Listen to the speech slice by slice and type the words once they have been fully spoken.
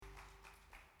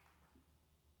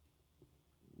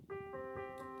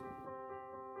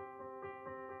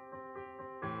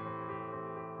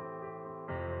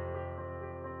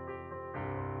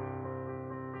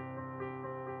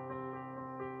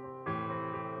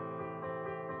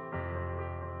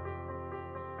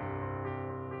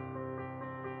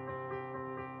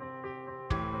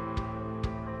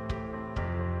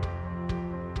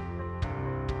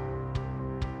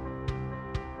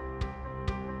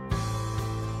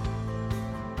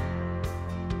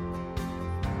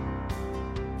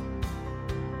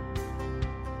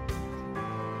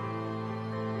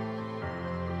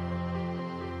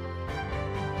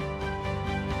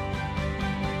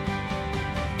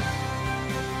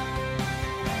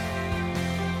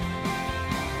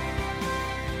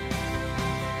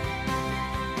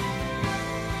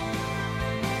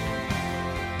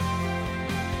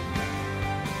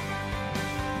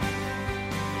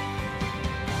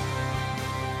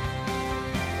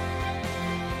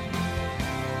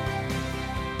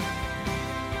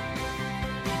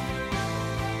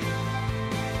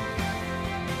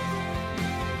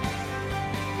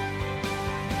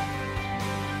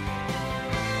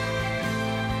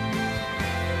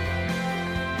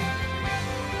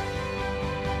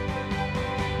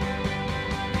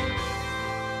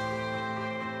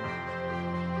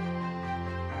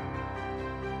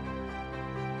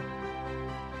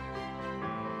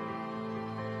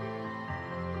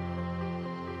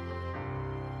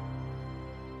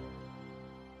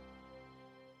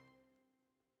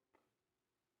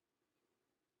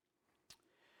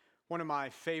One of my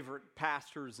favorite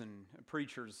pastors and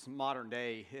preachers modern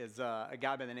day is a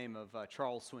guy by the name of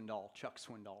Charles Swindoll, Chuck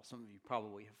Swindoll. Some of you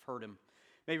probably have heard him,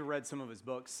 maybe read some of his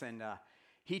books. And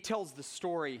he tells the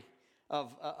story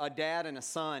of a dad and a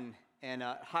son and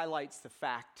highlights the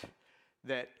fact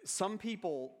that some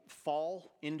people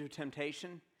fall into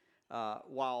temptation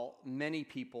while many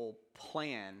people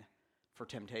plan for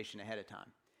temptation ahead of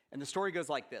time. And the story goes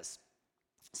like this.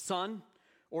 Son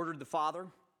ordered the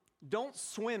father, "Don't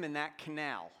swim in that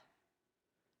canal."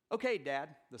 "Okay,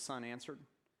 Dad," the son answered.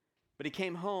 But he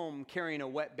came home carrying a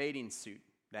wet bathing suit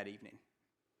that evening.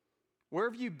 "Where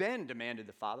have you been?" demanded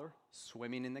the father.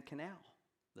 "Swimming in the canal,"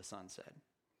 the son said.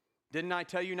 "Didn't I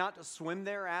tell you not to swim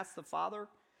there?" asked the father.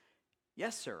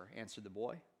 "Yes, sir," answered the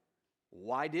boy.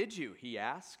 "Why did you?" he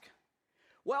asked.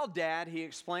 "Well, Dad," he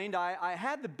explained, I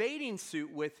had the bathing suit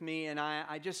with me and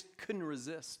I just couldn't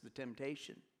resist the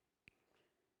temptation."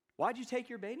 "Why'd you take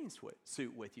your bathing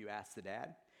suit with you?" asked the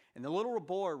dad. And the little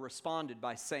boy responded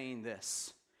by saying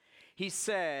this. He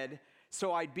said,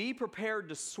 "So I'd be prepared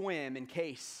to swim in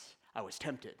case I was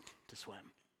tempted to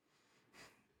swim."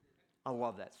 I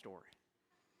love that story.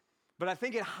 But I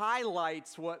think it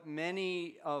highlights what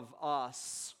many of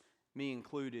us, me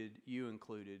included, you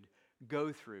included,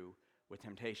 go through with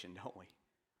temptation, don't we?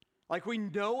 Like we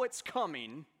know it's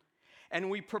coming and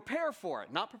we prepare for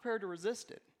it, not prepared to resist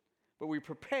it. But we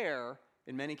prepare,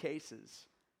 in many cases,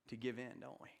 to give in,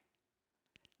 don't we?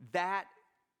 That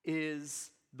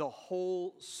is the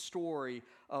whole story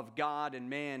of God and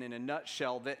man in a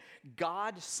nutshell, that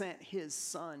God sent his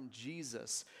son,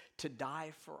 Jesus, to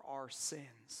die for our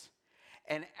sins.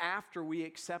 And after we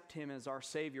accept him as our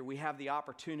Savior, we have the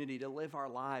opportunity to live our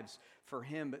lives for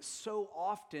him. But so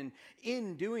often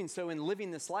in doing so, in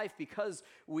living this life, because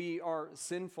we are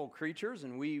sinful creatures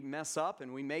and we mess up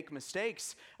and we make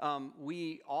mistakes,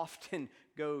 we often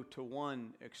go to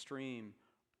one extreme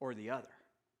or the other.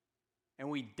 And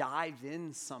we dive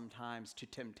in sometimes to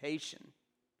temptation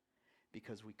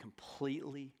because we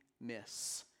completely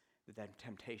miss that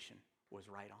temptation was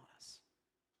right on us.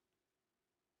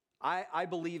 I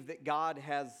believe that God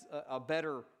has a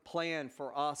better plan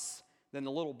for us than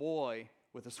the little boy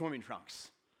with the swimming trunks.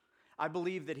 I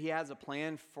believe that he has a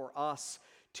plan for us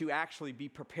to actually be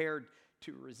prepared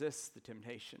to resist the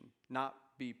temptation,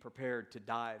 not be prepared to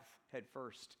dive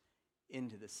headfirst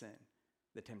into the sin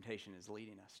the temptation is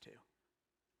leading us to.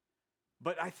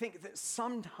 But I think that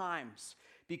sometimes,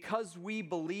 because we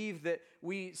believe that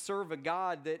we serve a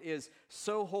God that is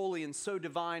so holy and so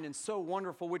divine and so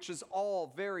wonderful, which is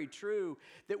all very true,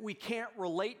 that we can't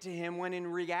relate to him when in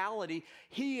reality,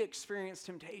 he experienced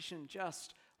temptation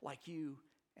just like you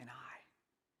and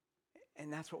I.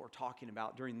 And that's what we're talking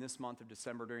about during this month of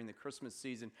December, during the Christmas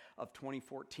season of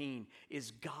 2014,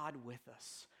 is God with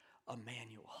us,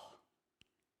 Emmanuel.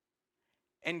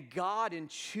 And God, in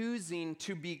choosing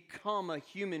to become a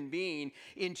human being,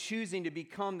 in choosing to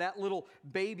become that little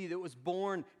baby that was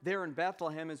born there in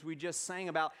Bethlehem, as we just sang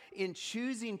about, in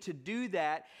choosing to do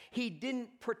that, he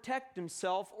didn't protect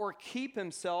himself or keep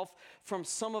himself from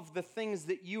some of the things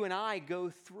that you and I go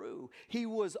through. He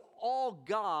was all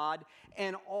God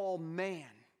and all man.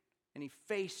 And he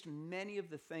faced many of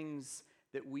the things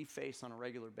that we face on a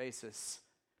regular basis,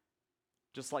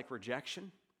 just like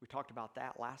rejection. We talked about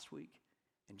that last week.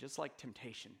 And just like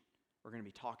temptation, we're going to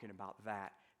be talking about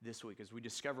that this week as we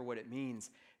discover what it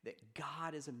means that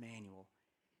God is Emmanuel,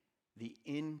 the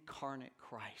incarnate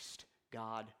Christ,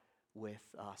 God with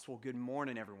us. Well, good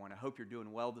morning, everyone. I hope you're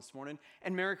doing well this morning,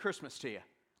 and Merry Christmas to you.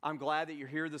 I'm glad that you're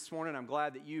here this morning. I'm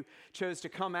glad that you chose to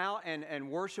come out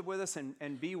and worship with us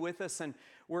and be with us. And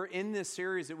we're in this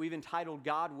series that we've entitled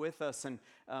God With Us. And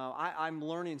I'm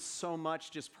learning so much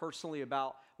just personally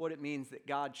about what it means that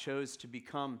God chose to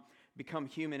become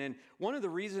human. And one of the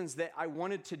reasons that I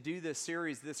wanted to do this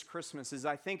series this Christmas is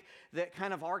I think that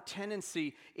kind of our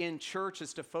tendency in church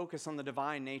is to focus on the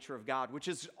divine nature of God, which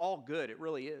is all good. It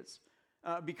really is.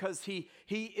 Because he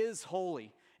is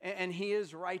holy and he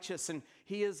is righteous and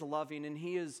he is loving and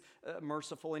he is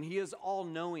merciful and he is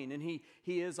all-knowing and he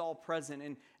is all-present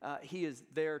and he is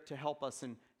there to help us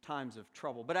in times of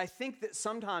trouble. But I think that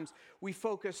sometimes we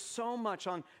focus so much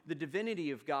on the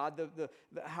divinity of God, the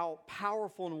how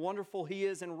powerful and wonderful he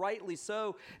is, and rightly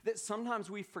so, that sometimes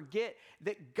we forget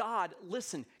that God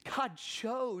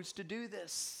chose to do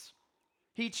this.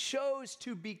 He chose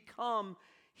to become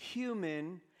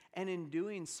human, and in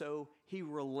doing so, he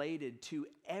related to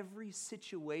every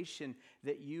situation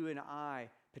that you and I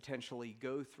potentially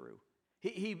go through.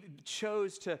 He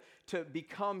chose to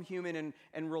become human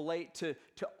and relate to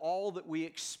all that we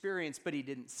experience, but he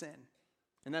didn't sin.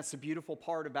 And that's the beautiful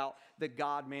part about the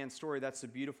God-man story. That's the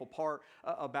beautiful part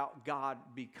about God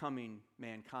becoming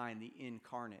mankind, the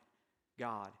incarnate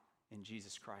God in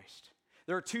Jesus Christ.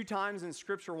 There are 2 times in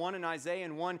Scripture, one in Isaiah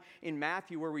and one in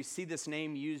Matthew, where we see this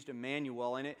name used,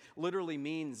 Emmanuel, and it literally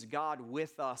means God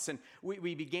with us. And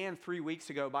we began 3 weeks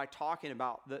ago by talking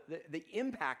about the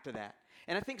impact of that.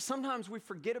 And I think sometimes we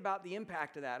forget about the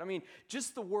impact of that. I mean,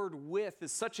 just the word with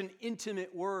is such an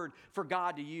intimate word for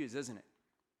God to use, isn't it?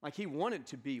 Like he wanted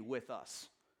to be with us.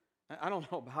 I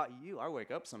don't know about you. I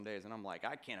wake up some days and I'm like,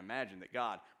 I can't imagine that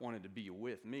God wanted to be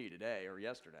with me today or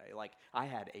yesterday. Like I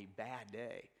had a bad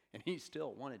day and he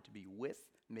still wanted to be with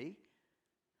me.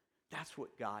 That's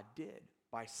what God did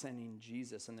by sending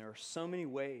Jesus. And there are so many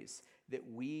ways that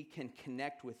we can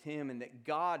connect with him and that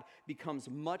God becomes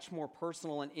much more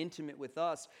personal and intimate with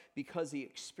us because he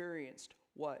experienced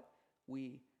what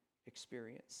we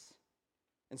experience.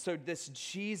 And so this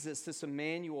Jesus, this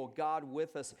Emmanuel, God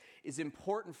with us, is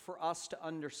important for us to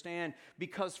understand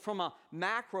because from a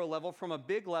macro level, from a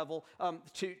big level,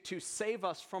 to save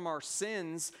us from our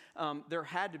sins, there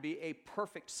had to be a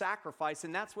perfect sacrifice,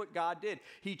 and that's what God did.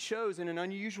 He chose in an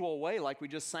unusual way, like we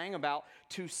just sang about,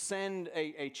 to send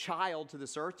a child to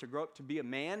this earth to grow up to be a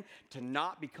man, to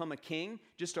not become a king,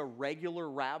 just a regular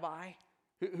rabbi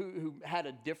who had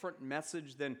a different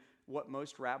message than what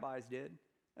most rabbis did.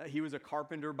 He was a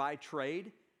carpenter by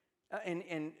trade,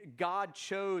 and God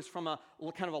chose from a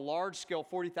kind of a large-scale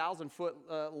 40,000-foot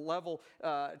level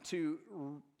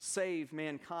to save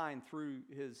mankind through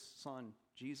his son,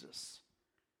 Jesus.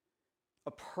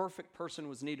 A perfect person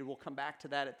was needed. We'll come back to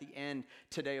that at the end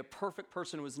today. A perfect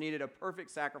person was needed, a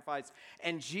perfect sacrifice.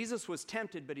 And Jesus was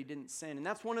tempted, but he didn't sin. And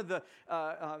that's one of the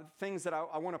things that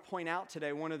I want to point out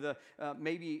today. One of the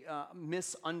maybe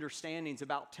misunderstandings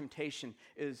about temptation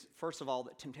is, first of all,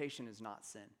 that temptation is not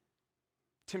sin.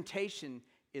 Temptation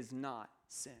is not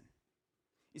sin.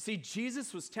 You see,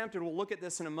 Jesus was tempted. We'll look at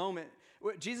this in a moment.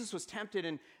 Jesus was tempted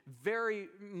in very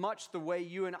much the way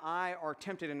you and I are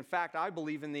tempted. And in fact, I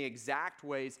believe in the exact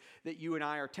ways that you and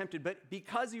I are tempted. But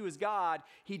because he was God,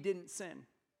 he didn't sin.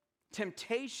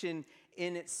 Temptation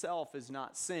in itself is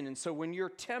not sin. And so when you're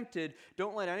tempted,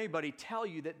 don't let anybody tell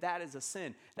you that that is a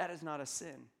sin. That is not a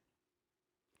sin.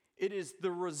 It is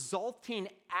the resulting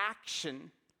action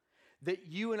that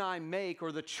you and I make,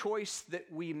 or the choice that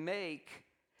we make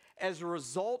as a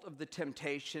result of the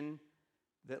temptation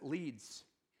that leads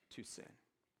to sin.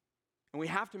 And we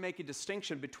have to make a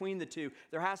distinction between the two.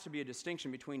 There has to be a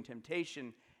distinction between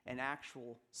temptation and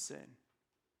actual sin.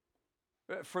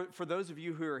 For those of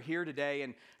you who are here today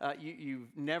and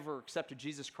you've never accepted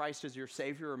Jesus Christ as your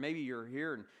Savior, or maybe you're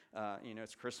here and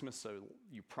it's Christmas, so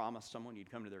you promised someone you'd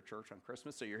come to their church on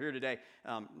Christmas, so you're here today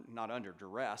not under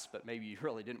duress, but maybe you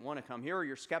really didn't want to come here, or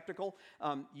you're skeptical.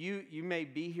 You may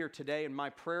be here today, and my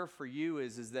prayer for you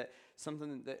is that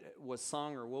something that was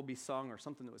sung or will be sung, or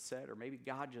something that was said, or maybe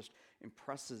God just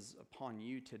impresses upon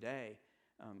you today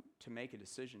to make a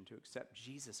decision to accept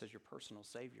Jesus as your personal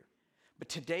Savior. But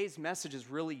today's message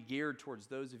is really geared towards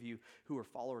those of you who are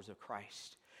followers of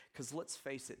Christ. Because let's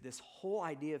face it, this whole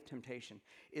idea of temptation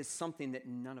is something that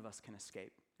none of us can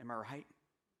escape. Am I right?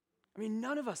 I mean,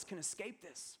 none of us can escape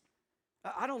this.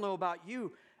 I don't know about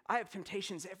you. I have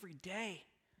temptations every day.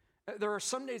 There are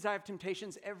some days I have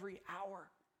temptations every hour.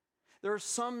 There are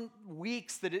some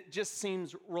weeks that it just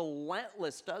seems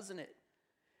relentless, doesn't it?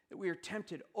 That we are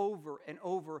tempted over and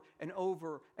over and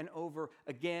over and over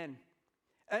again.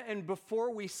 And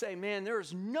before we say, man, there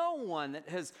is no one that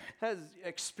has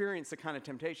experienced the kind of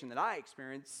temptation that I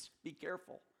experienced, be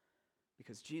careful.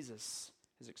 Because Jesus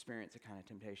has experienced the kind of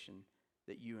temptation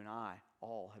that you and I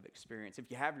all have experienced.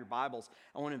 If you have your Bibles,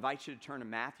 I want to invite you to turn to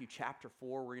Matthew chapter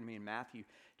 4. We're going to be in Matthew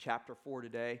chapter 4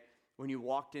 today. When you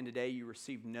walked in today, you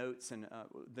received notes, and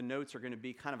the notes are going to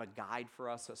be kind of a guide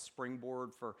for us, a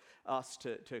springboard for us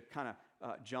to kind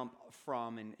of jump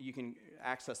from, and you can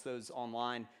access those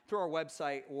online through our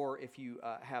website, or if you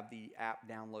have the app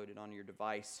downloaded on your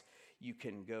device, you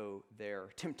can go there.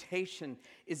 Temptation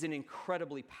is an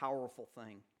incredibly powerful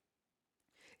thing.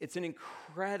 It's an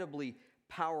incredibly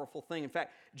powerful thing. In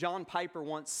fact, John Piper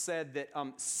once said that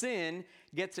sin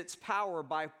gets its power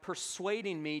by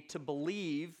persuading me to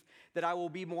believe that I will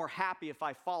be more happy if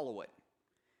I follow it.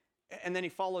 And then he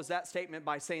follows that statement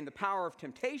by saying the power of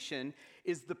temptation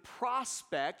is the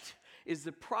prospect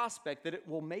that it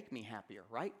will make me happier,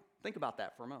 right? Think about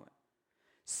that for a moment.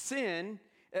 Sin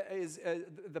is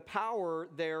the power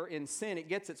there in sin. It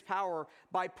gets its power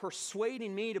by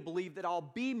persuading me to believe that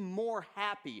I'll be more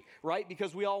happy, right?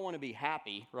 Because we all want to be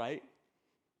happy, right?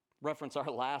 reference our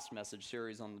last message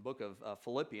series on the book of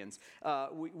Philippians.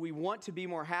 We want to be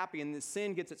more happy, and the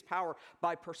sin gets its power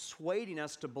by persuading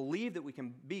us to believe that we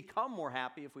can become more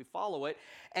happy if we follow it.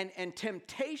 And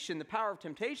temptation, the power of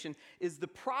temptation, is the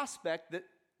prospect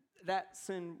that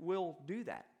sin will do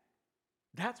that.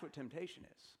 That's what temptation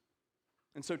is.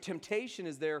 And so temptation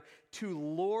is there to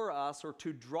lure us or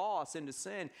to draw us into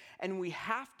sin. And we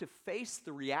have to face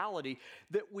the reality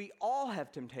that we all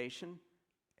have temptation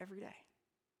every day.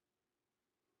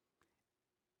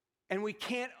 And we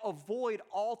can't avoid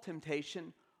all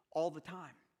temptation all the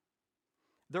time.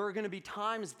 There are going to be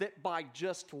times that by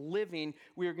just living,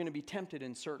 we are going to be tempted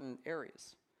in certain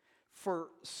areas. For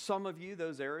some of you,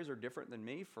 those areas are different than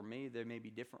me. For me, they may be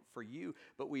different for you.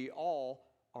 But we all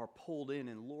are pulled in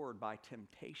and lured by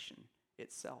temptation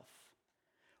itself.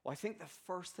 Well, I think the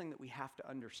first thing that we have to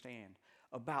understand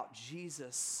about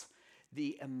Jesus,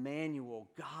 the Emmanuel,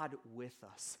 God with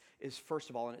us, is first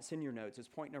of all, and it's in your notes, it's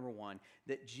point number one,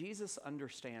 that Jesus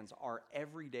understands our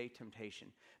everyday temptation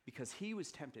because he was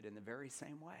tempted in the very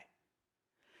same way.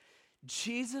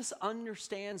 Jesus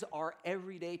understands our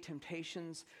everyday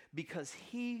temptations because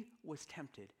he was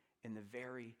tempted in the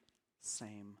very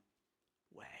same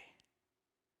way.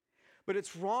 But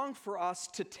it's wrong for us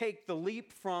to take the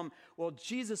leap from, well,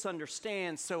 Jesus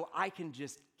understands, so I can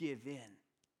just give in.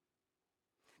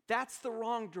 That's the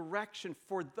wrong direction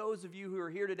for those of you who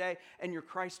are here today and you're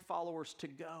Christ followers to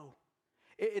go.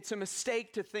 It's a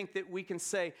mistake to think that we can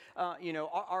say,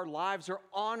 our lives are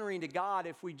honoring to God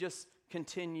if we just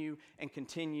continue and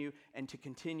continue and to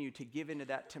continue to give into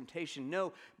that temptation.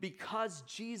 No, because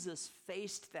Jesus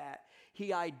faced that,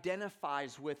 he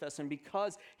identifies with us. And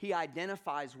because he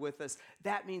identifies with us,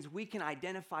 that means we can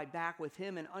identify back with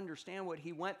him and understand what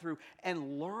he went through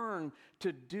and learn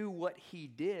to do what he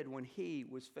did when he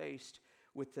was faced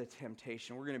with the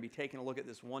temptation. We're going to be taking a look at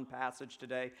this one passage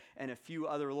today and a few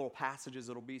other little passages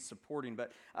that'll be supporting.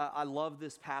 But I love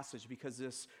this passage because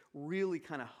this really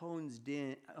kind of hones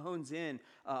in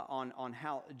on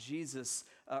how Jesus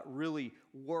really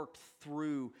worked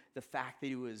through the fact that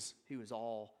he was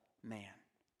all man,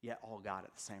 yet all God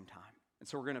at the same time. And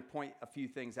so we're going to point a few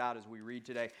things out as we read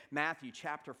today. Matthew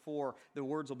chapter 4, the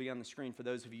words will be on the screen for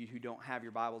those of you who don't have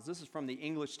your Bibles. This is from the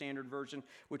English Standard Version,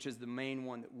 which is the main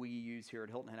one that we use here at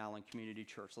Hilton Head Island Community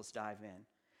Church. Let's dive in.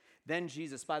 Then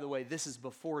Jesus, by the way, this is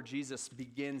before Jesus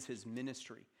begins his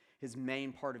ministry, his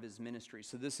main part of his ministry.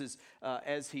 So this is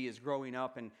as he is growing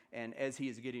up and as he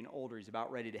is getting older, he's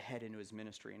about ready to head into his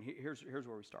ministry. And here's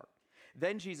where we start.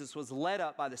 Then Jesus was led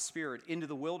up by the Spirit into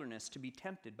the wilderness to be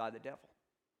tempted by the devil.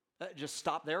 Just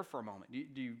stop there for a moment.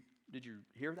 Did you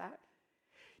hear that?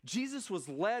 Jesus was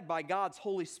led by God's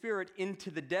Holy Spirit into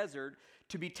the desert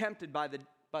to be tempted by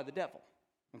the devil.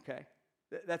 Okay?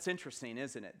 That's interesting,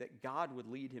 isn't it? That God would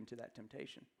lead him to that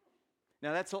temptation.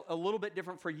 Now, that's a little bit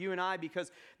different for you and I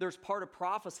because there's part of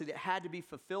prophecy that had to be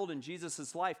fulfilled in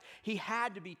Jesus' life. He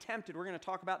had to be tempted. We're going to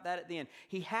talk about that at the end.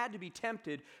 He had to be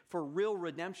tempted for real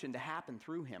redemption to happen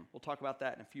through him. We'll talk about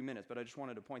that in a few minutes, but I just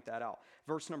wanted to point that out.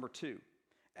 Verse number 2.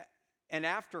 And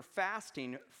after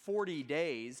fasting 40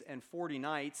 days and 40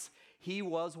 nights, he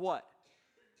was what?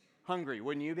 Hungry,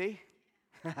 wouldn't you be?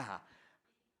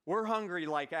 We're hungry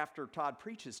like after Todd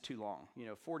preaches too long.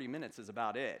 40 minutes is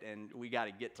about it, and we got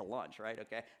to get to lunch, right?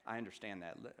 Okay, I understand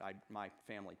that. My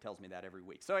family tells me that every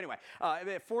week. So anyway,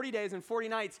 40 days and 40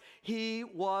 nights, he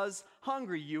was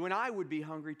hungry. You and I would be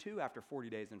hungry too after 40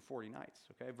 days and 40 nights,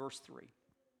 okay? Verse 3.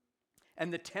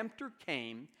 And the tempter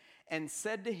came and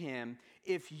said to him,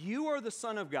 if you are the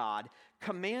Son of God,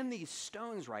 command these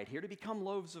stones right here to become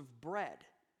loaves of bread.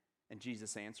 And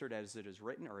Jesus answered, as it is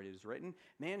written,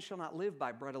 man shall not live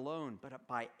by bread alone, but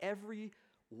by every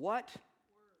what?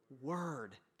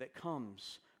 Word that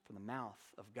comes from the mouth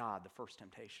of God. The first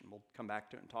temptation. We'll come back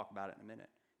to it and talk about it in a minute.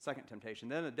 Second temptation.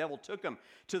 Then the devil took him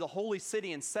to the holy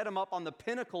city and set him up on the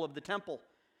pinnacle of the temple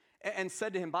and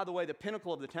said to him, by the way, the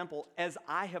pinnacle of the temple, as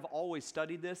I have always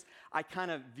studied this, I kind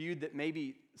of viewed that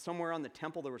maybe somewhere on the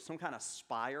temple there was some kind of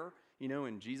spire,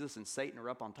 and Jesus and Satan are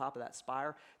up on top of that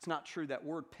spire. It's not true. That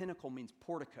word pinnacle means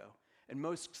portico. And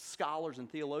most scholars and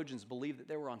theologians believe that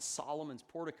they were on Solomon's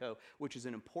portico, which is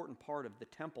an important part of the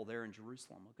temple there in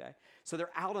Jerusalem, okay? So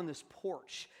they're out on this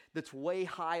porch that's way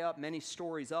high up, many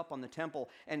stories up on the temple,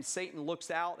 and Satan looks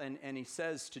out and he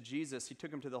says to Jesus, he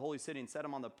took him to the holy city and set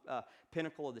him on the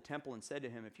pinnacle of the temple and said to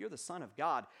him, if you're the Son of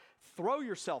God, throw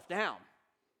yourself down.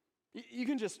 You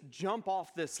can just jump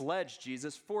off this ledge,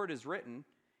 Jesus, for it is written,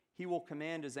 he will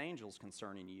command his angels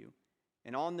concerning you,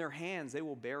 and on their hands they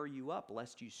will bear you up,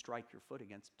 lest you strike your foot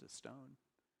against a stone.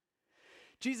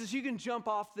 Jesus, you can jump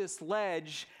off this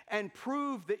ledge and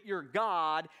prove that you're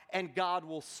God, and God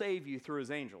will save you through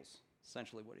his angels.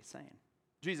 Essentially what he's saying.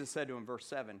 Jesus said to him, verse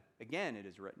 7, again it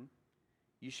is written,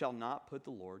 you shall not put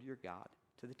the Lord your God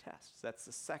to the test. That's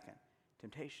the second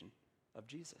temptation of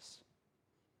Jesus.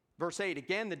 Verse 8,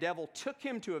 again the devil took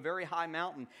him to a very high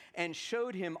mountain and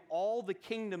showed him all the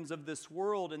kingdoms of this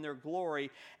world and their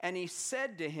glory. And he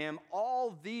said to him,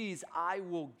 all these I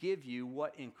will give you.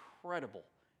 What incredible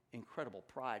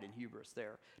pride and hubris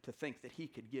there to think that he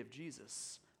could give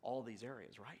Jesus all these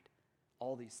areas, right?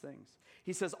 All these things.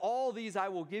 He says, all these I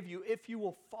will give you if you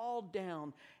will fall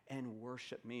down and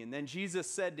worship me. And then Jesus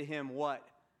said to him, what?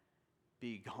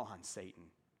 Be gone, Satan.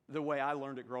 The way I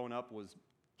learned it growing up was,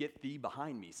 get thee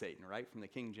behind me, Satan, right? From the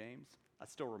King James. I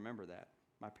still remember that.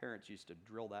 My parents used to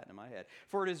drill that into my head.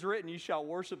 For it is written, you shall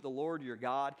worship the Lord your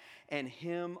God, and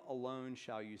him alone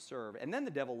shall you serve. And then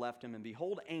the devil left him, and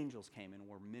behold, angels came and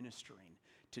were ministering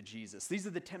to Jesus. These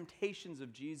are the temptations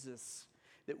of Jesus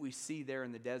that we see there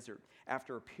in the desert.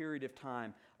 After a period of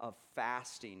time of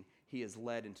fasting, he is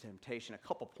led into temptation. A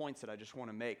couple points that I just want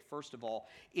to make. First of all,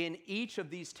 in each of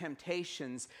these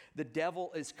temptations, the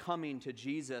devil is coming to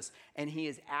Jesus, and he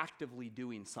is actively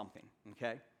doing something,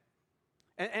 okay?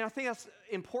 And I think that's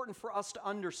important for us to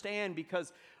understand,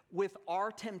 because with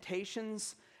our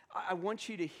temptations, I want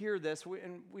you to hear this,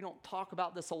 and we don't talk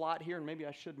about this a lot here, and maybe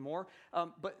I should more,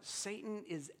 but Satan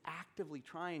is actively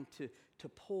trying to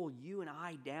pull you and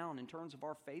I down in terms of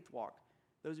our faith walk,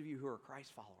 those of you who are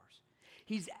Christ followers.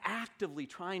 He's actively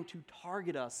trying to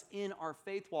target us in our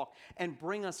faith walk and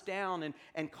bring us down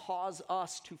and cause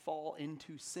us to fall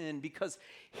into sin, because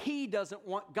he doesn't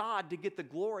want God to get the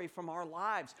glory from our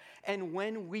lives. And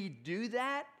when we do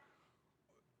that,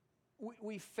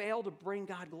 we fail to bring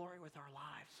God glory with our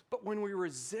lives. But when we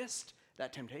resist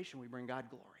that temptation, we bring God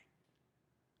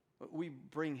glory. We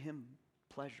bring him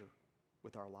pleasure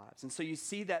with our lives. And so you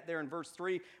see that there in verse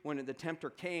 3 when the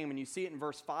tempter came, and you see it in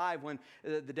verse 5 when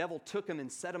the devil took him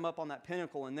and set him up on that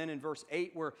pinnacle, and then in verse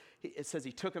 8 where it says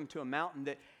he took him to a mountain,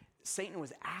 that Satan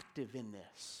was active in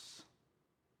this.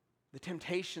 The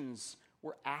temptations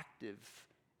were active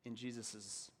in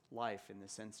Jesus' life in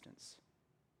this instance.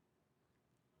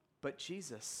 But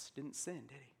Jesus didn't sin,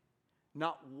 did he?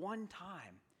 Not one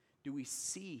time do we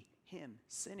see him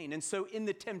sinning. And so in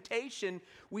the temptation,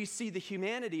 we see the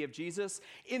humanity of Jesus.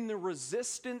 In the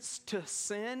resistance to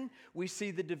sin, we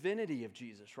see the divinity of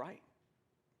Jesus, right?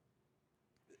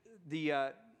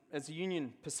 As the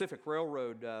Union Pacific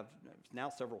Railroad, now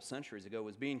several centuries ago,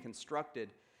 was being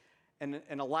constructed, and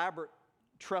an elaborate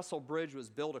trestle bridge was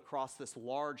built across this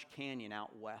large canyon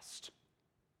out west.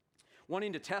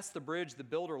 Wanting to test the bridge, the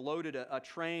builder loaded a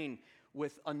train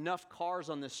with enough cars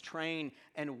on this train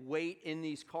and weight in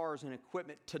these cars and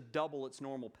equipment to double its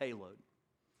normal payload.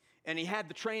 And he had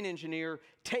the train engineer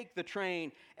take the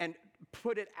train and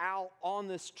put it out on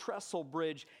this trestle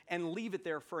bridge and leave it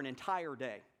there for an entire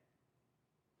day.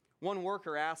 One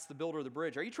worker asked the builder of the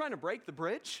bridge, "Are you trying to break the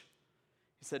bridge?"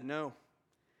 He said, "No."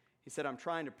 He said, "I'm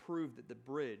trying to prove that the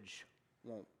bridge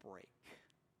won't break."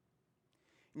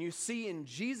 And you see in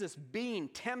Jesus being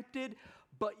tempted,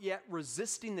 but yet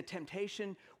resisting the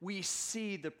temptation, we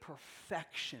see the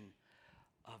perfection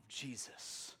of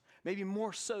Jesus. Maybe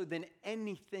more so than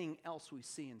anything else we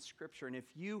see in Scripture. And if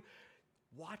you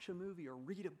watch a movie or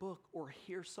read a book or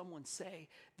hear someone say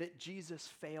that Jesus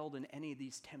failed in any of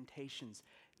these temptations,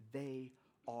 they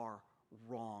are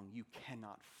wrong. You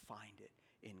cannot find it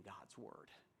in God's Word.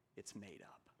 It's made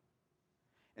up.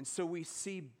 And so we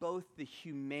see both the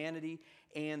humanity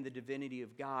and the divinity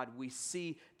of God. We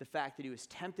see the fact that he was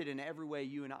tempted in every way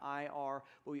you and I are,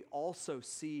 but we also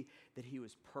see that he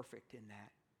was perfect in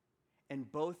that. And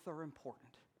both are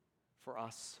important for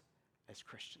us as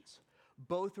Christians.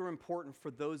 Both are important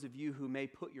for those of you who may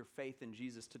put your faith in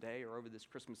Jesus today or over this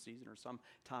Christmas season or some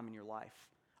time in your life.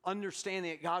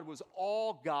 Understanding that God was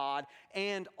all God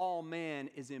and all man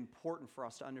is important for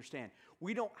us to understand.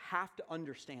 We don't have to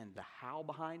understand the how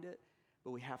behind it,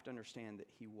 but we have to understand that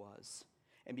he was.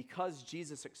 And because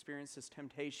Jesus experienced this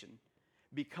temptation,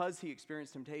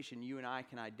 you and I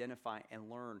can identify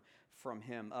and learn from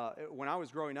him. When I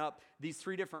was growing up, these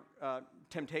three different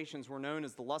temptations were known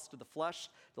as the lust of the flesh,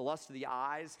 the lust of the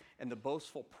eyes, and the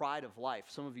boastful pride of life.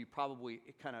 Some of you probably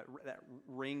that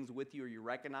rings with you or you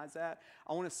recognize that.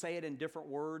 I want to say it in different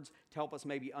words to help us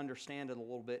maybe understand it a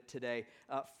little bit today.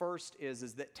 First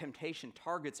is that temptation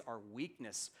targets our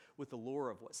weakness with the lure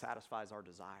of what satisfies our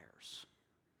desires.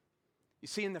 You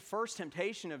see, in the first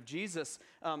temptation of Jesus,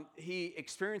 he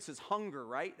experiences hunger,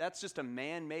 right? That's just a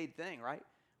man-made thing, right?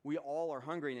 We all are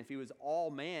hungry, and if he was all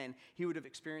man, he would have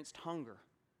experienced hunger.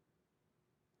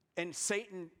 And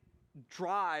Satan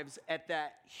drives at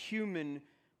that human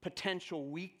potential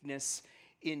weakness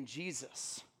in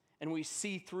Jesus. And we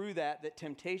see through that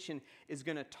temptation is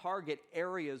going to target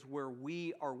areas where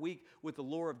we are weak with the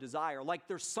lure of desire. Like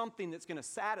there's something that's going to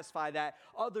satisfy that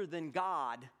other than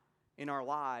God in our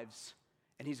lives.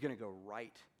 And he's going to go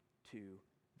right to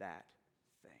that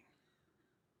thing.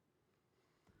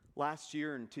 Last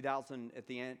year in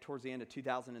towards the end of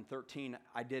 2013,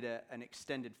 I did an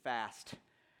extended fast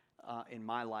in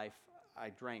my life. I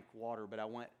drank water, but I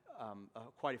went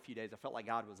quite a few days. I felt like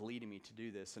God was leading me to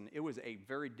do this, and it was a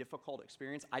very difficult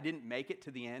experience. I didn't make it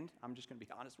to the end. I'm just going to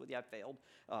be honest with you. I failed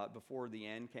before the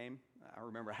end came. I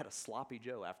remember I had a sloppy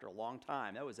Joe after a long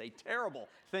time. That was a terrible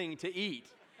thing to eat.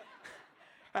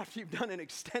 After you've done an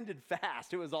extended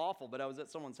fast, it was awful, but I was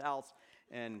at someone's house,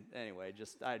 and anyway,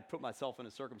 I had put myself in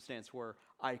a circumstance where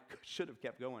I should have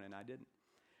kept going, and I didn't.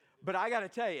 But I got to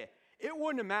tell you, it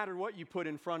wouldn't have mattered what you put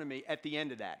in front of me at the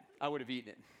end of that. I would have eaten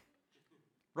it.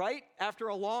 Right? After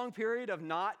a long period of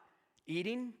not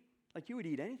eating, like you would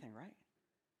eat anything, right?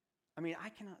 I mean, I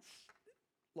cannot,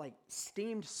 like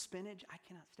steamed spinach, I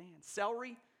cannot stand.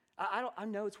 Celery, I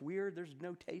know it's weird. There's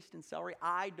no taste in celery.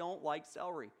 I don't like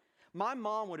celery. My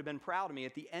mom would have been proud of me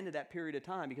at the end of that period of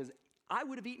time because I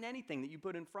would have eaten anything that you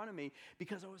put in front of me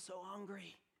because I was so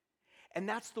hungry. And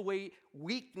that's the way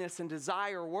weakness and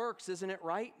desire works, isn't it,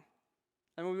 right?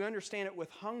 I mean, we understand it with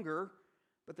hunger,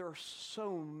 but there are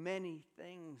so many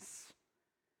things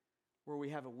where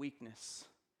we have a weakness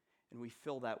and we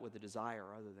fill that with a desire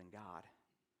other than God.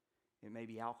 It may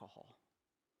be alcohol.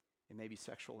 It may be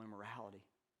sexual immorality.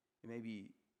 It may be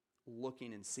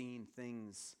looking and seeing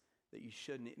things that you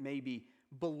shouldn't. It may be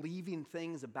believing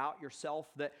things about yourself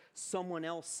that someone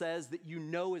else says that you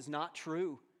know is not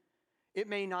true. It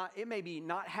may be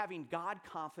not having God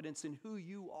confidence in who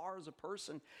you are as a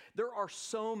person. There are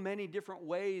so many different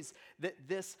ways that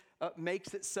this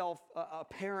makes itself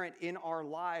apparent in our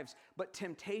lives, but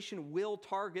temptation will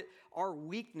target our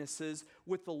weaknesses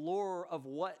with the lure of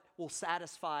what will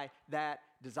satisfy that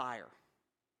desire.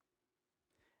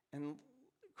 And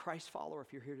Christ follower,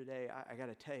 if you're here today, I got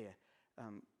to tell you,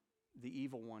 the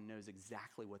evil one knows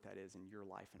exactly what that is in your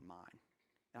life and mine.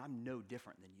 And I'm no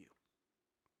different than you.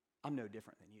 I'm no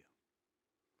different than you.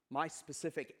 My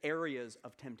specific areas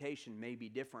of temptation may be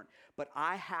different, but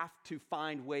I have to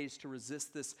find ways to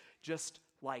resist this just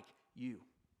like you.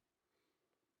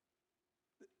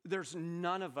 There's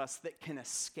none of us that can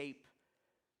escape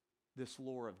this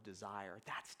lure of desire.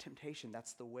 That's temptation.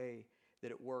 That's the way that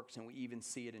it works, and we even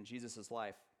see it in Jesus'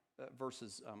 life.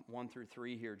 Verses 1 through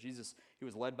 3 here. Jesus, he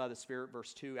was led by the Spirit.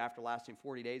 Verse 2, after lasting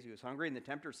 40 days, he was hungry, and the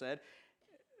tempter said,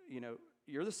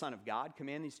 you're the Son of God.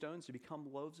 Command these stones to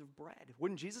become loaves of bread.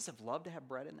 Wouldn't Jesus have loved to have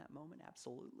bread in that moment?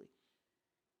 Absolutely.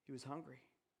 He was hungry,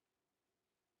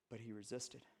 but he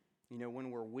resisted.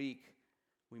 When we're weak,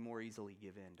 we more easily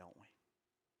give in, don't we?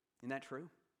 Isn't that true?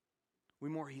 We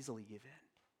more easily give in.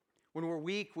 When we're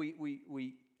weak,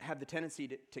 we have the tendency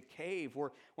to cave. When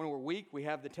we're weak, we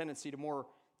have the tendency to more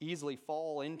easily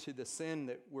fall into the sin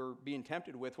that we're being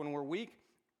tempted with. When we're weak,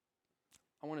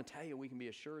 I want to tell you, we can be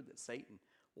assured that Satan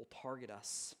will target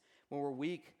us. When we're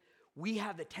weak, we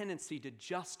have the tendency to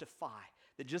justify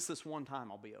that just this one time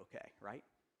I'll be okay, right?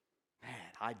 Man,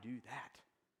 I do that.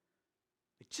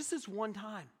 Just this one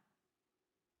time.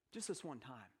 Just this one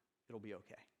time, it'll be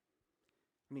okay.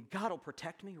 I mean, God will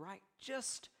protect me, right?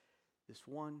 Just this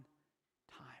one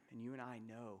time. And you and I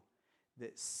know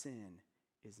that sin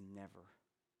is never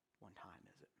one time,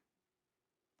 is it?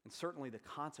 And certainly the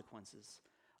consequences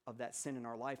of that sin in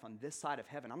our life on this side of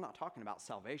heaven, I'm not talking about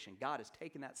salvation. God has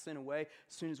taken that sin away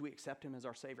as soon as we accept him as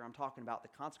our Savior. I'm talking about the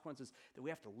consequences that we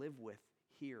have to live with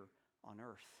here on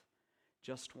earth.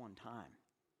 Just one time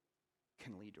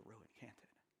can lead to ruin, can't it?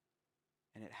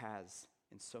 And it has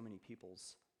in so many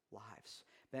people's lives.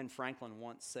 Ben Franklin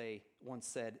once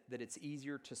said that it's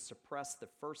easier to suppress the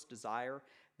first desire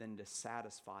than to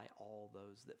satisfy all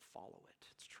those that follow it.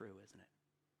 It's true, isn't it?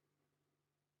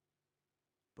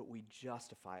 But we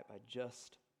justify it by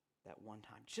just that one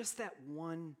time. Just that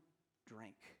one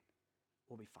drink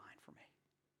will be fine for me.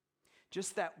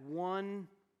 Just that one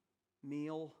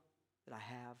meal that I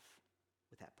have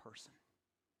with that person.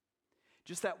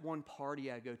 Just that one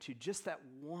party I go to. Just that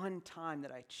one time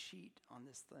that I cheat on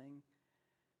this thing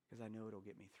because I know it'll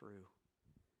get me through.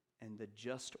 And the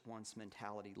just once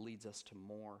mentality leads us to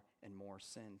more and more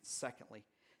sin. Secondly,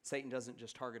 Satan doesn't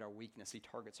just target our weakness, he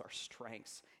targets our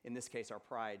strengths. In this case, our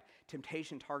pride.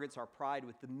 Temptation targets our pride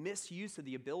with the misuse of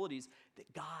the abilities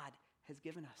that God has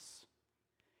given us.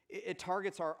 It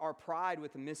targets our pride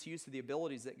with the misuse of the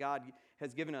abilities that God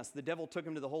has given us. The devil took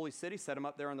him to the holy city, set him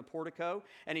up there on the portico,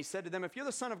 and he said to them, if you're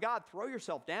the Son of God, throw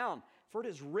yourself down. For it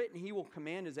is written, he will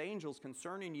command his angels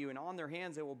concerning you, and on their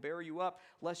hands they will bear you up,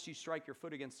 lest you strike your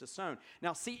foot against a stone.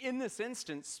 Now, see, in this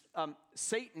instance,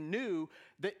 Satan knew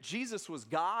that Jesus was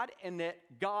God and that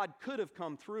God could have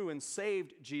come through and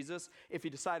saved Jesus if he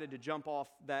decided to jump off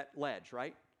that ledge,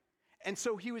 right? And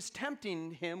so he was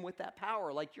tempting him with that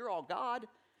power, like, you're all God.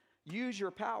 Use your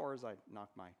power, as I knock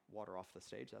my water off the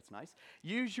stage, that's nice.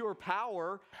 Use your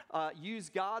power, use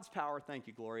God's power, thank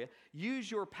you, Gloria.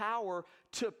 Use your power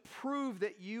to prove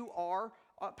that you are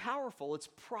powerful. It's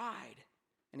pride.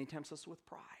 And he tempts us with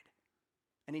pride.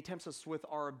 And he tempts us with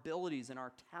our abilities and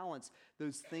our talents,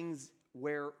 those things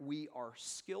where we are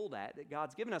skilled at that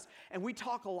God's given us. And we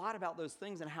talk a lot about those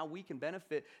things and how we can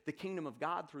benefit the kingdom of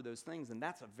God through those things, and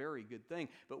that's a very good thing.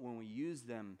 But when we use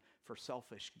them for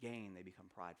selfish gain, they become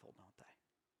prideful, don't they?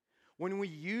 When we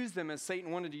use them, as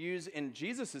Satan wanted to use in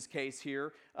Jesus' case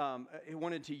here, he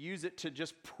wanted to use it to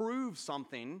just prove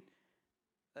something,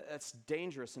 that's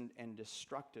dangerous and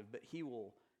destructive, but he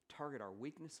will target our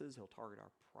weaknesses, he'll target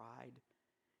our pride.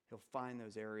 He'll find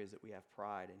those areas that we have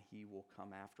pride, and he will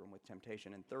come after them with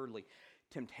temptation. And thirdly,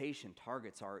 temptation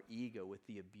targets our ego with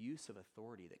the abuse of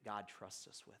authority that God trusts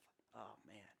us with. Oh,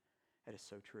 man, that is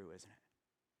so true, isn't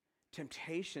it?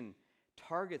 Temptation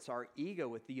targets our ego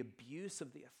with the abuse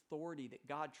of the authority that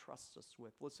God trusts us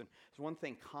with. Listen, there's one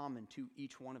thing common to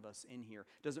each one of us in here.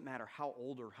 It doesn't matter how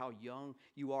old or how young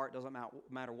you are. It doesn't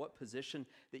matter what position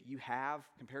that you have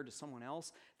compared to someone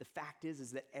else. The fact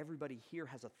is that everybody here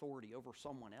has authority over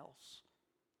someone else.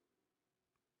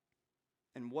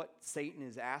 And what Satan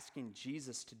is asking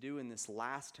Jesus to do in this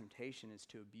last temptation is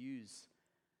to abuse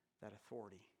that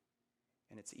authority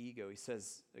and its ego. He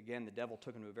says, again, the devil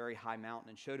took him to a very high mountain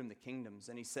and showed him the kingdoms.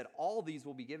 And he said, all these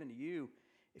will be given to you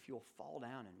if you'll fall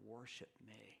down and worship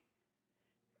me.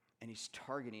 And he's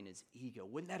targeting his ego.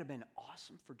 Wouldn't that have been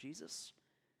awesome for Jesus?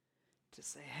 To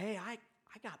say, hey, I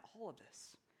got all of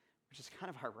this. Which is kind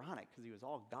of ironic because he was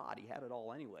all God. He had it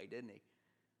all anyway, didn't he?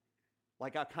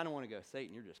 Like, I kind of want to go,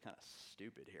 Satan, you're just kind of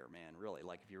stupid here, man, really.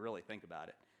 Like, if you really think about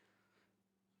it.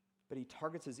 But he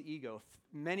targets his ego.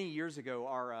 Many years ago,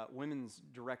 our women's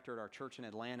director at our church in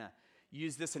Atlanta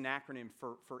used this acronym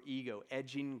for ego,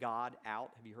 edging God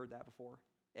out. Have you heard that before?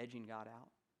 Edging God out.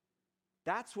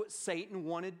 That's what Satan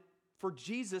wanted for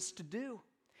Jesus to do.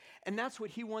 And that's what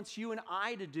he wants you and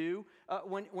I to do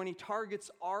when he targets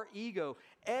our ego.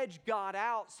 Edge God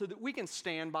out so that we can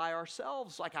stand by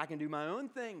ourselves like I can do my own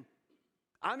thing.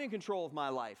 I'm in control of my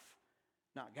life,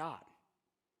 not God.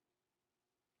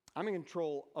 I'm in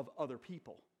control of other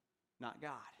people, not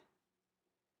God.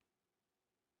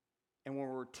 And when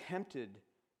we're tempted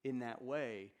in that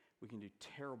way, we can do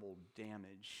terrible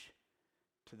damage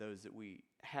to those that we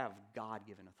have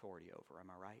God-given authority over.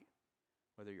 Am I right?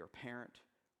 Whether you're a parent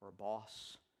or a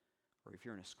boss, or if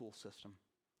you're in a school system.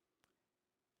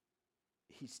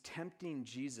 He's tempting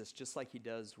Jesus just like he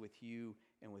does with you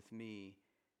and with me,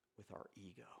 with our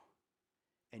ego,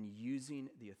 and using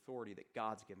the authority that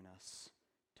God's given us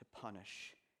to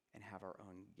punish and have our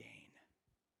own gain.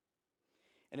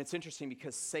 And it's interesting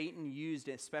because Satan used,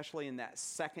 especially in that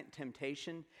second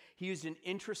temptation, he used an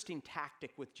interesting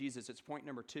tactic with Jesus. It's point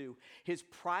number 2. His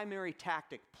primary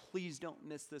tactic, please don't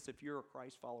miss this if you're a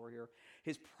Christ follower here,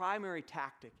 his primary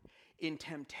tactic in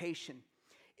temptation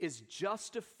is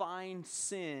justifying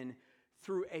sin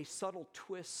through a subtle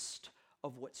twist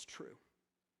of what's true.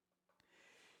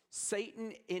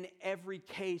 Satan, in every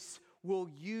case, will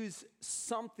use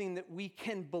something that we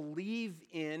can believe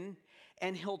in,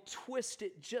 and he'll twist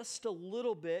it just a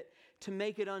little bit to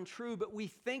make it untrue, but we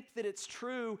think that it's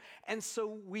true, and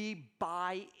so we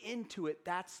buy into it.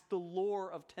 That's the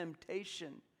lure of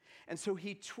temptation. And so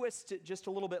he twists it just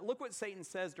a little bit. Look what Satan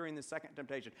says during the second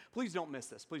temptation. Please don't miss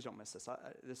this. Please don't miss this.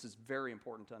 This is very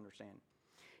important to understand.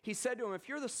 He said to him, if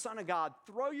you're the Son of God,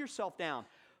 throw yourself down,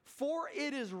 for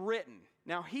it is written.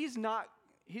 Now, he's not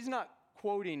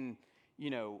quoting,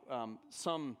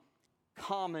 some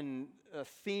common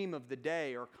theme of the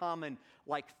day or common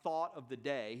thought of the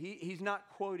day. He's not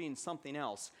quoting something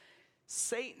else.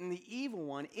 Satan, the evil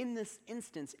one, in this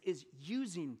instance is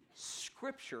using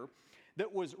scripture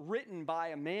that was written by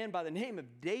a man by the name of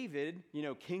David,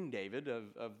 King David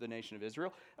of the nation of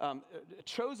Israel,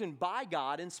 chosen by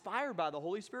God, inspired by the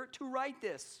Holy Spirit to write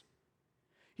this.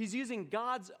 He's using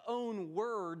God's own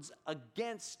words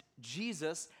against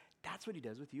Jesus. That's what he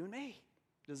does with you and me.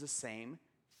 He does the same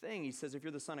thing. He says, if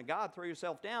you're the Son of God, throw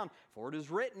yourself down, for it is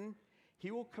written, He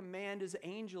will command his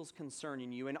angels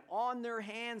concerning you, and on their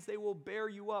hands they will bear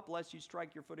you up, lest you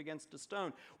strike your foot against a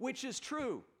stone, which is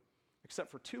true, except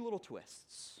for two little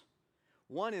twists.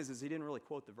 One is he didn't really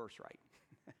quote the verse right.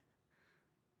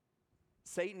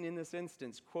 Satan, in this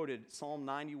instance, quoted Psalm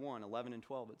 91, 11 and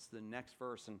 12. It's the next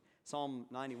verse, and Psalm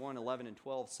 91, 11 and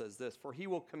 12 says this, "For he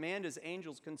will command his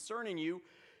angels concerning you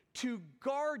to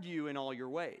guard you in all your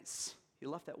ways." He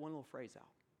left that one little phrase out.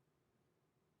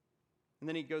 And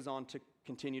then he goes on to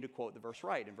continue to quote the verse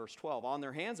right. In verse 12, "On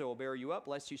their hands they will bear you up,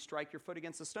 lest you strike your foot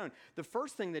against a stone." The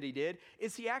first thing that he did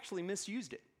is he actually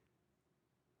misused it.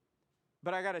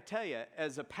 But I got to tell you,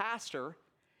 as a pastor,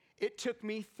 it took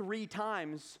me 3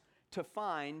 times to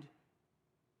find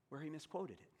where he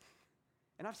misquoted it.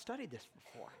 And I've studied this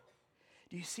before.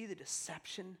 Do you see the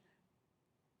deception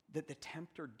that the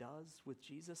tempter does with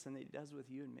Jesus and that he does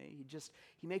with you and me?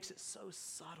 He makes it so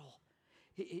subtle.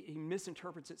 He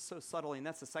misinterprets it so subtly, and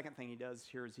that's the second thing he does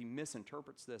here is he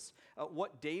misinterprets this.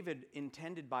 What David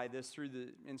intended by this through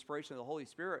the inspiration of the Holy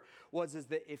Spirit is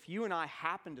that if you and I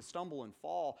happen to stumble and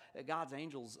fall, that God's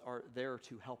angels are there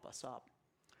to help us up.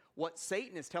 What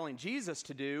Satan is telling Jesus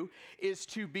to do is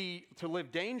to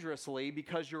live dangerously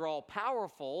because you're all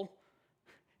powerful,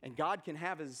 and God can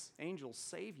have his angels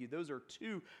save you. Those are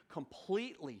two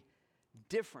completely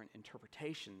different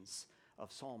interpretations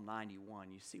of Psalm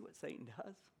 91. You see what Satan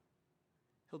does?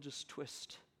 He'll just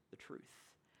twist the truth.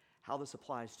 How this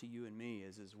applies to you and me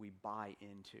is as we buy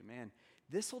into, man,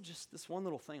 this one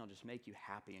little thing will just make you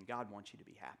happy, and God wants you to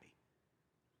be happy.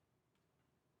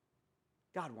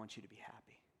 God wants you to be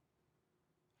happy.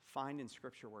 Find in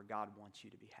Scripture where God wants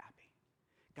you to be happy.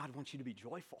 God wants you to be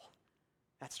joyful.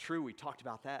 That's true. We talked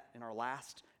about that in our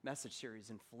last message series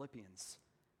in Philippians.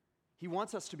 He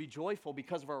wants us to be joyful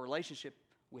because of our relationship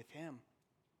with him.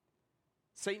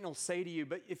 Satan will say to you,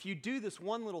 but if you do this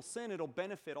one little sin, it'll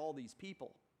benefit all these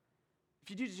people. If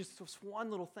you do just this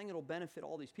one little thing, it'll benefit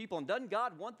all these people. And doesn't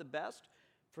God want the best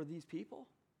for these people?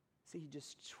 See, he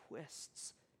just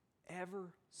twists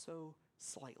ever so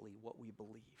slightly what we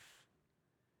believe.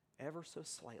 Ever so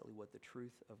slightly what the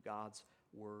truth of God's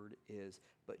word is.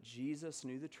 But Jesus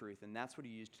knew the truth, and that's what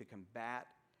he used to combat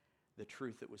the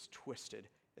truth that was twisted.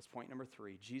 That's point number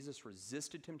 3. Jesus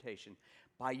resisted temptation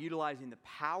by utilizing the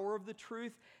power of the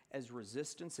truth as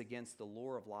resistance against the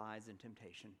lure of lies and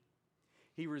temptation.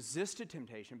 He resisted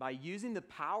temptation by using the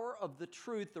power of the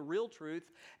truth, the real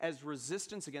truth, as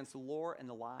resistance against the lure and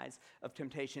the lies of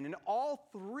temptation. In all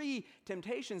 3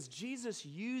 temptations, Jesus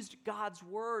used God's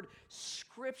word,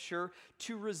 Scripture,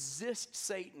 to resist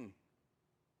Satan.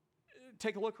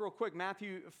 Take a look real quick.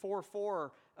 Matthew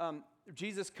 4:4.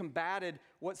 Jesus combated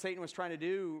what Satan was trying to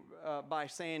do by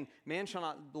saying, man shall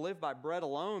not live by bread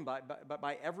alone, but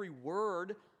by every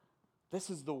word. This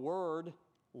is the word,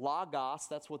 logos,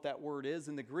 that's what that word is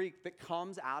in the Greek, that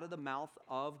comes out of the mouth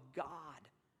of God.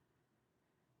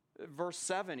 Verse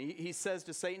 7, he says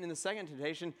to Satan in the second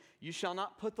temptation, you shall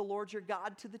not put the Lord your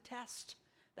God to the test.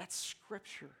 That's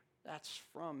Scripture. That's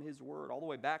from his word, all the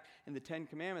way back in the 10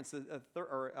 Commandments, and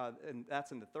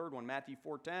that's in the third one, Matthew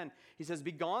 4:10. He says,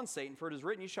 "Begone, Satan, for it is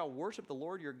written, you shall worship the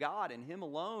Lord your God, and him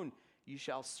alone you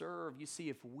shall serve." You see,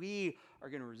 if we are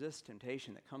going to resist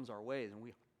temptation that comes our ways, and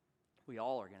we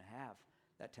all are going to have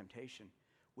that temptation,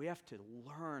 we have to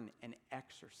learn and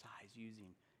exercise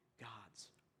using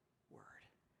God's word.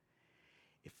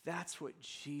 If that's what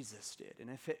Jesus did,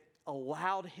 and if it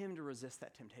allowed him to resist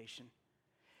that temptation,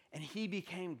 and he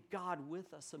became God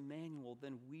with us, Emmanuel,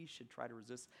 then we should try to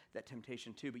resist that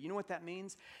temptation too. But you know what that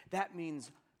means? That means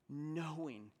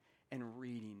knowing and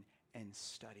reading and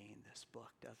studying this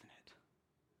book, doesn't it?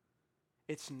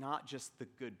 It's not just the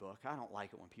good book. I don't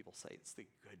like it when people say it's the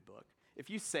good book. If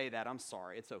you say that, I'm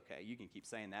sorry. It's okay. You can keep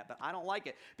saying that. But I don't like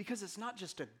it because it's not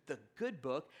just the good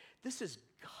book. This is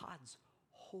God's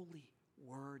holy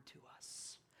word to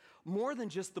us. More than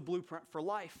just the blueprint for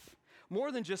life. More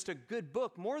than just a good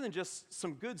book, more than just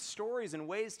some good stories and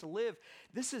ways to live.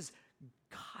 This is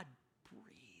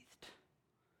God-breathed.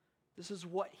 This is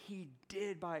what he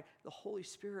did by the Holy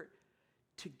Spirit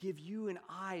to give you and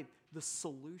I the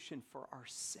solution for our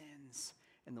sins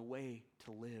and the way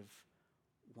to live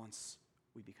once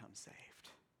we become saved.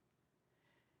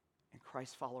 And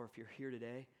Christ follower, if you're here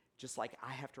today, just like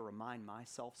I have to remind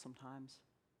myself sometimes,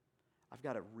 I've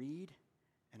got to read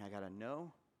and I got to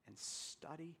know and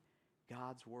study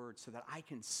God's word so that I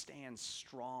can stand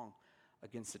strong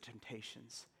against the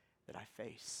temptations that I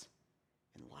face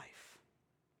in life.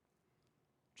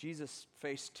 Jesus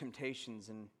faced temptations,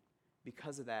 and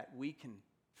because of that, we can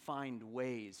find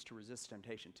ways to resist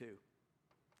temptation too.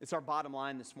 It's our bottom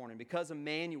line this morning. Because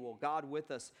Emmanuel, God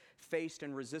with us, faced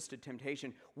and resisted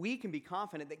temptation, we can be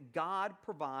confident that God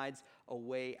provides a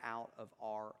way out of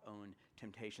our own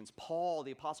temptations. Paul,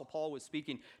 the Apostle Paul, was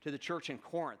speaking to the church in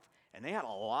Corinth, and they had a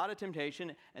lot of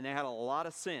temptation, and they had a lot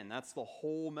of sin. That's the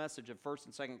whole message of 1st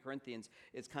and 2nd Corinthians,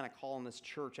 is kind of calling this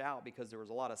church out because there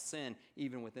was a lot of sin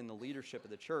even within the leadership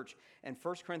of the church. And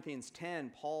 1 Corinthians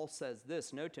 10, Paul says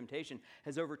this, "No temptation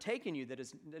has overtaken you that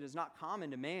is not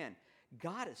common to man.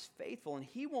 God is faithful, and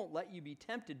he won't let you be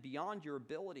tempted beyond your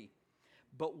ability.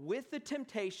 But with the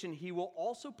temptation, he will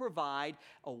also provide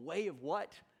a way of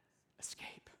what?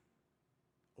 Escape.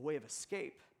 A way of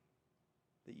escape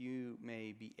that you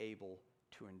may be able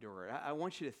to endure it." I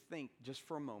want you to think just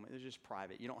for a moment. It's just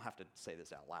private. You don't have to say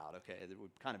this out loud, okay? It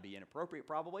would kind of be inappropriate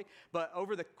probably. But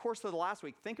over the course of the last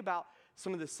week, think about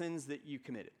some of the sins that you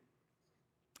committed.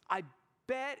 I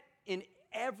bet in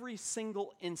every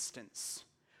single instance,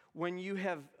 when you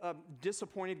have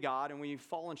disappointed God and when you've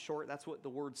fallen short, that's what the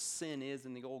word sin is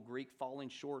in the old Greek, falling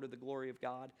short of the glory of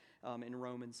God in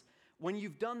Romans. When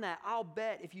you've done that, I'll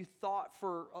bet if you thought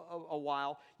for a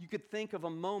while, you could think of a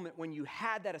moment when you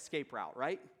had that escape route,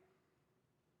 right?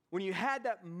 When you had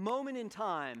that moment in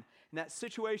time, in that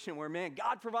situation where, man,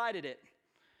 God provided it,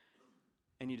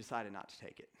 and you decided not to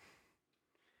take it.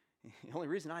 The only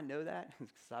reason I know that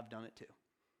is because I've done it too.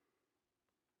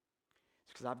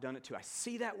 Because I've done it too. I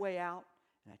see that way out,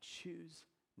 and I choose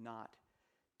not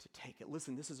to take it.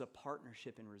 Listen, this is a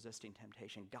partnership in resisting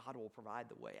temptation. God will provide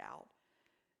the way out.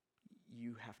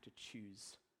 You have to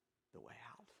choose the way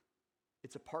out.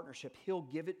 It's a partnership. He'll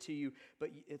give it to you,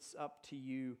 but it's up to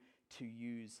you to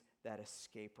use that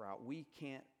escape route. We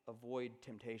can't avoid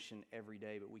temptation every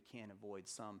day, but we can avoid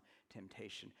some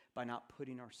temptation by not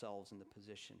putting ourselves in the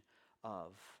position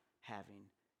of having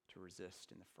to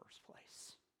resist in the first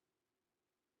place.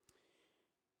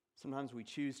 Sometimes we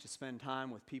choose to spend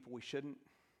time with people we shouldn't.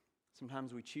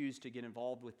 Sometimes we choose to get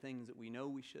involved with things that we know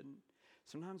we shouldn't.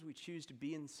 Sometimes we choose to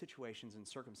be in situations and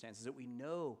circumstances that we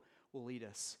know will lead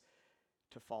us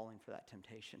to falling for that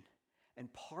temptation.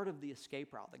 And part of the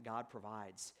escape route that God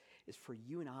provides is for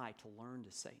you and I to learn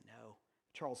to say no.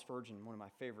 Charles Spurgeon, one of my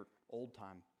favorite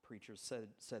old-time preachers,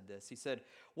 said this. He said,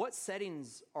 "What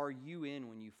settings are you in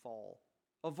when you fall?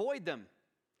 Avoid them.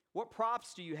 What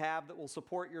props do you have that will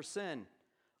support your sin?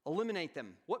 Eliminate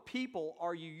them. What people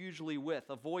are you usually with?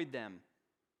 Avoid them."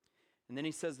 And then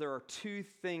he says there are two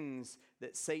things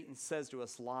that Satan says to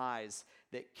us, lies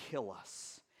that kill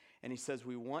us. And he says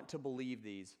we want to believe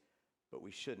these, but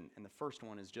we shouldn't. And the first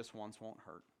one is just once won't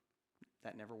hurt.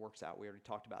 That never works out. We already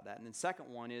talked about that. And then second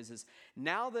one is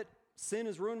now that sin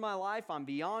has ruined my life, I'm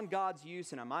beyond God's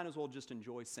use, and I might as well just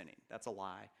enjoy sinning. That's a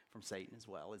lie from Satan as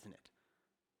well, isn't it?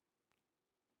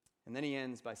 And then he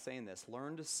ends by saying this,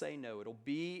 learn to say no. It'll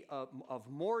be of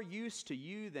more use to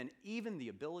you than even the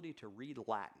ability to read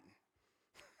Latin.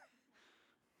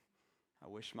 I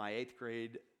wish my 8th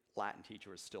grade Latin teacher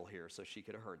was still here so she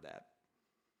could have heard that.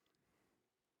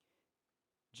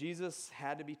 Jesus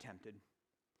had to be tempted.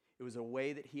 It was a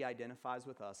way that he identifies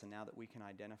with us, and now that we can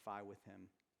identify with him.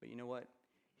 But you know what?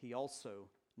 He also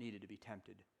needed to be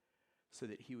tempted so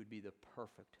that he would be the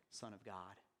perfect Son of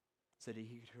God, so that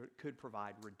he could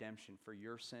provide redemption for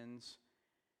your sins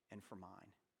and for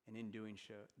mine. And in doing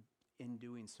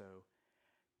so,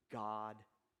 God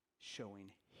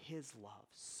showing his love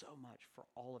so much for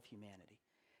all of humanity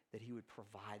that he would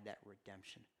provide that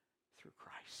redemption through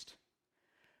Christ.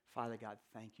 Father God,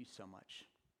 thank you so much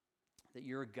that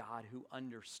you're a God who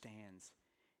understands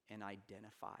and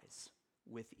identifies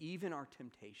with even our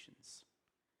temptations.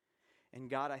 And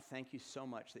God, I thank you so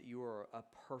much that you are a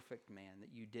perfect man,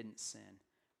 that you didn't sin.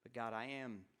 But God, I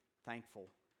am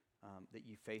thankful that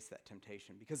you face that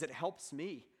temptation because it helps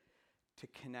me to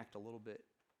connect a little bit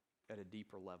at a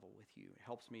deeper level with you. It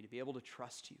helps me to be able to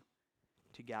trust you,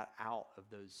 to get out of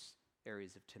those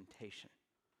areas of temptation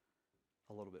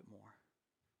a little bit more.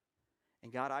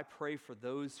 And God, I pray for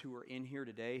those who are in here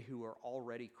today who are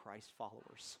already Christ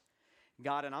followers.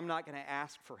 God, and I'm not going to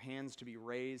ask for hands to be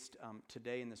raised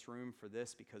today in this room for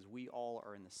this because we all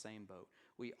are in the same boat.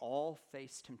 We all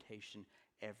face temptation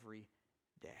every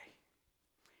day.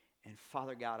 And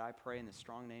Father God, I pray in the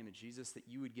strong name of Jesus that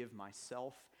you would give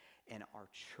myself and our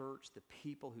church, the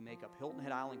people who make up Hilton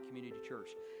Head Island Community Church,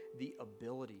 the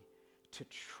ability to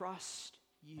trust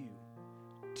you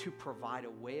to provide a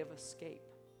way of escape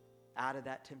out of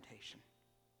that temptation.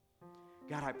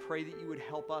 God, I pray that you would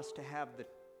help us to have the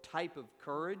type of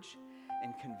courage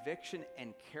and conviction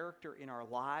and character in our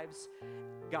lives,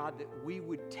 God, that we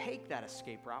would take that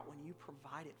escape route when you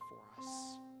provide it for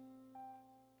us.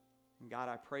 And God,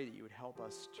 I pray that you would help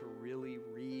us to really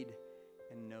read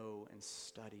and know and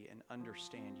study and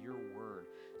understand your word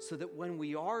so that when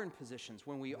we are in positions,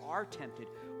 when we are tempted,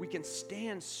 we can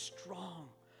stand strong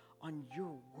on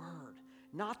your word,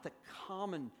 not the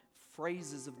common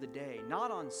phrases of the day, not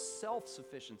on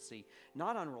self-sufficiency,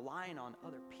 not on relying on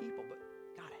other people, but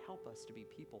God, help us to be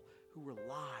people who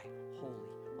rely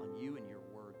wholly on you and your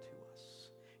word to us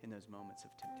in those moments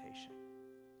of temptation.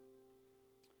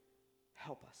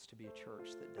 Help us to be a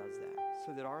church that does that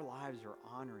so that our lives are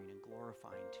honoring and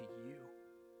glorifying to you.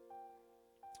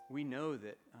 We know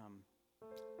that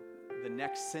the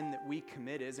next sin that we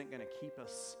commit isn't going to keep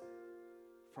us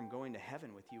from going to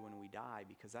heaven with you when we die,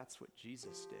 because that's what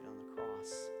Jesus did on the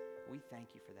cross. We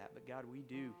thank you for that. But God, we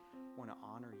do want to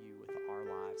honor you with our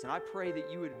lives. And I pray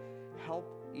that you would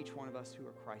help each one of us who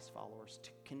are Christ followers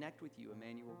to connect with you,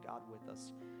 Emmanuel, God, with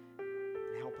us,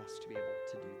 and help us to be able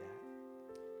to do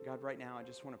that. God, right now, I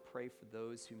just want to pray for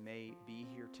those who may be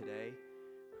here today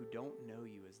who don't know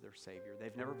you as their Savior.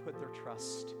 They've never put their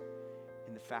trust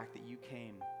in the fact that you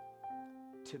came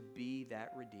to be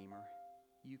that Redeemer.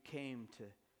 You came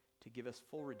to give us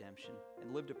full redemption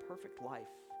and lived a perfect life.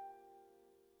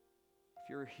 If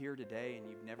you're here today and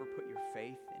you've never put your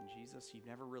faith in Jesus, you've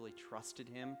never really trusted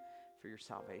him for your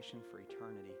salvation for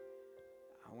eternity,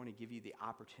 I want to give you the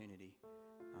opportunity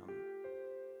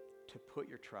to put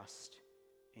your trust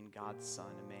in God's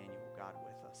Son, Emmanuel, God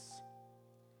with us.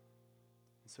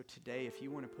 And so today, if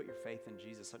you want to put your faith in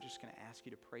Jesus, I'm just going to ask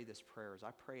you to pray this prayer. As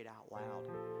I pray it out loud,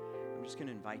 I'm just going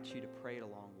to invite you to pray it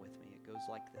along with me. It goes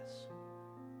like this.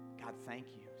 God, thank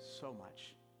you so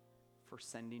much for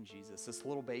sending Jesus, this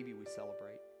little baby we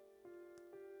celebrate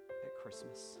at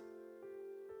Christmas.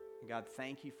 And God,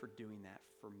 thank you for doing that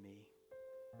for me.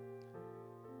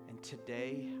 And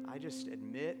today, I just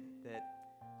admit that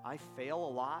I fail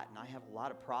a lot, and I have a lot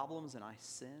of problems, and I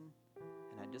sin,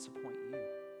 and I disappoint you.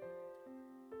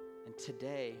 And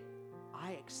today,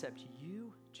 I accept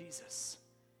you, Jesus,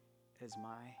 as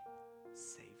my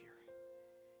Savior.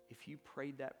 If you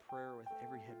prayed that prayer with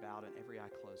every head bowed and every eye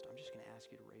closed, I'm just going to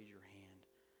ask you to raise your hand.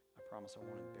 I promise I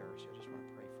won't embarrass you. I just want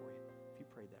to pray for you. If you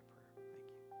prayed that prayer, thank you.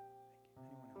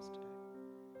 Thank you. Anyone else today?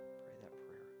 Pray that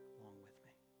prayer along with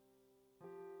me.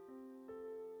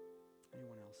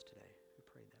 Anyone else today who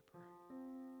prayed that prayer?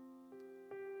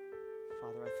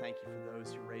 Father, I thank you for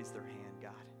those who raised their hand,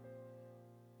 God.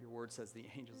 Your word says the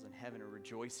angels in heaven are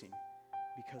rejoicing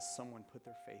because someone put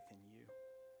their faith in you.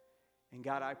 And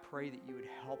God, I pray that you would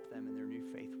help them in their new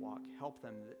faith walk. Help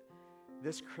them that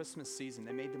this Christmas season,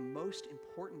 they made the most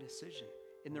important decision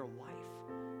in their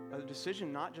life. A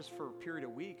decision not just for a period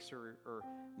of weeks or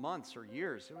months or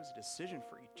years. It was a decision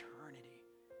for eternity.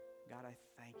 God, I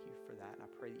thank you for that, and I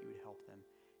pray that you would help them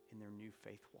in their new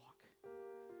faith walk.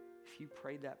 If you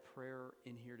prayed that prayer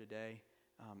in here today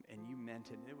and you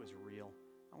meant it and it was real,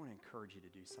 I want to encourage you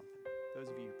to do something. Those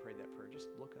of you who prayed that prayer,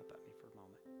 just look up at me for a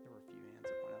moment. There were a few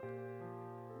hands that went up.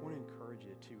 I want to encourage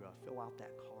you to fill out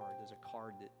that card. There's a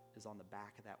card that is on the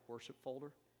back of that worship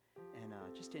folder. And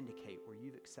just indicate where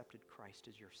you've accepted Christ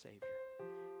as your Savior.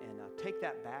 And take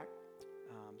that back.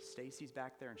 Stacy's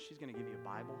back there, and she's going to give you a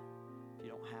Bible if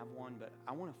you don't have one. But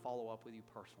I want to follow up with you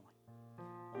personally.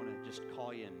 I want to just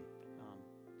call you and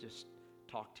just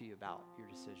talk to you about your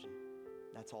decision.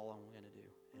 That's all I'm going to do.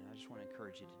 And I just want to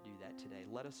encourage you to do that today.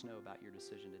 Let us know about your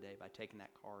decision today by taking that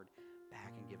card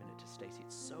back and giving it to Stacy.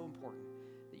 It's so important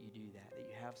that you do that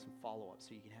you have some follow-up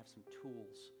so you can have some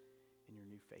tools in your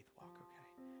new faith walk,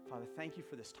 okay? Father, thank you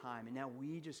for this time. And now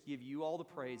we just give you all the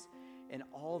praise and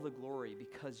all the glory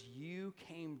because you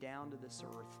came down to this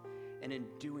earth. And in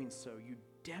doing so, you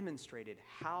demonstrated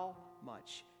how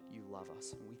much you love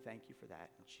us. And we thank you for that.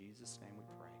 In Jesus' name we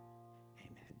pray.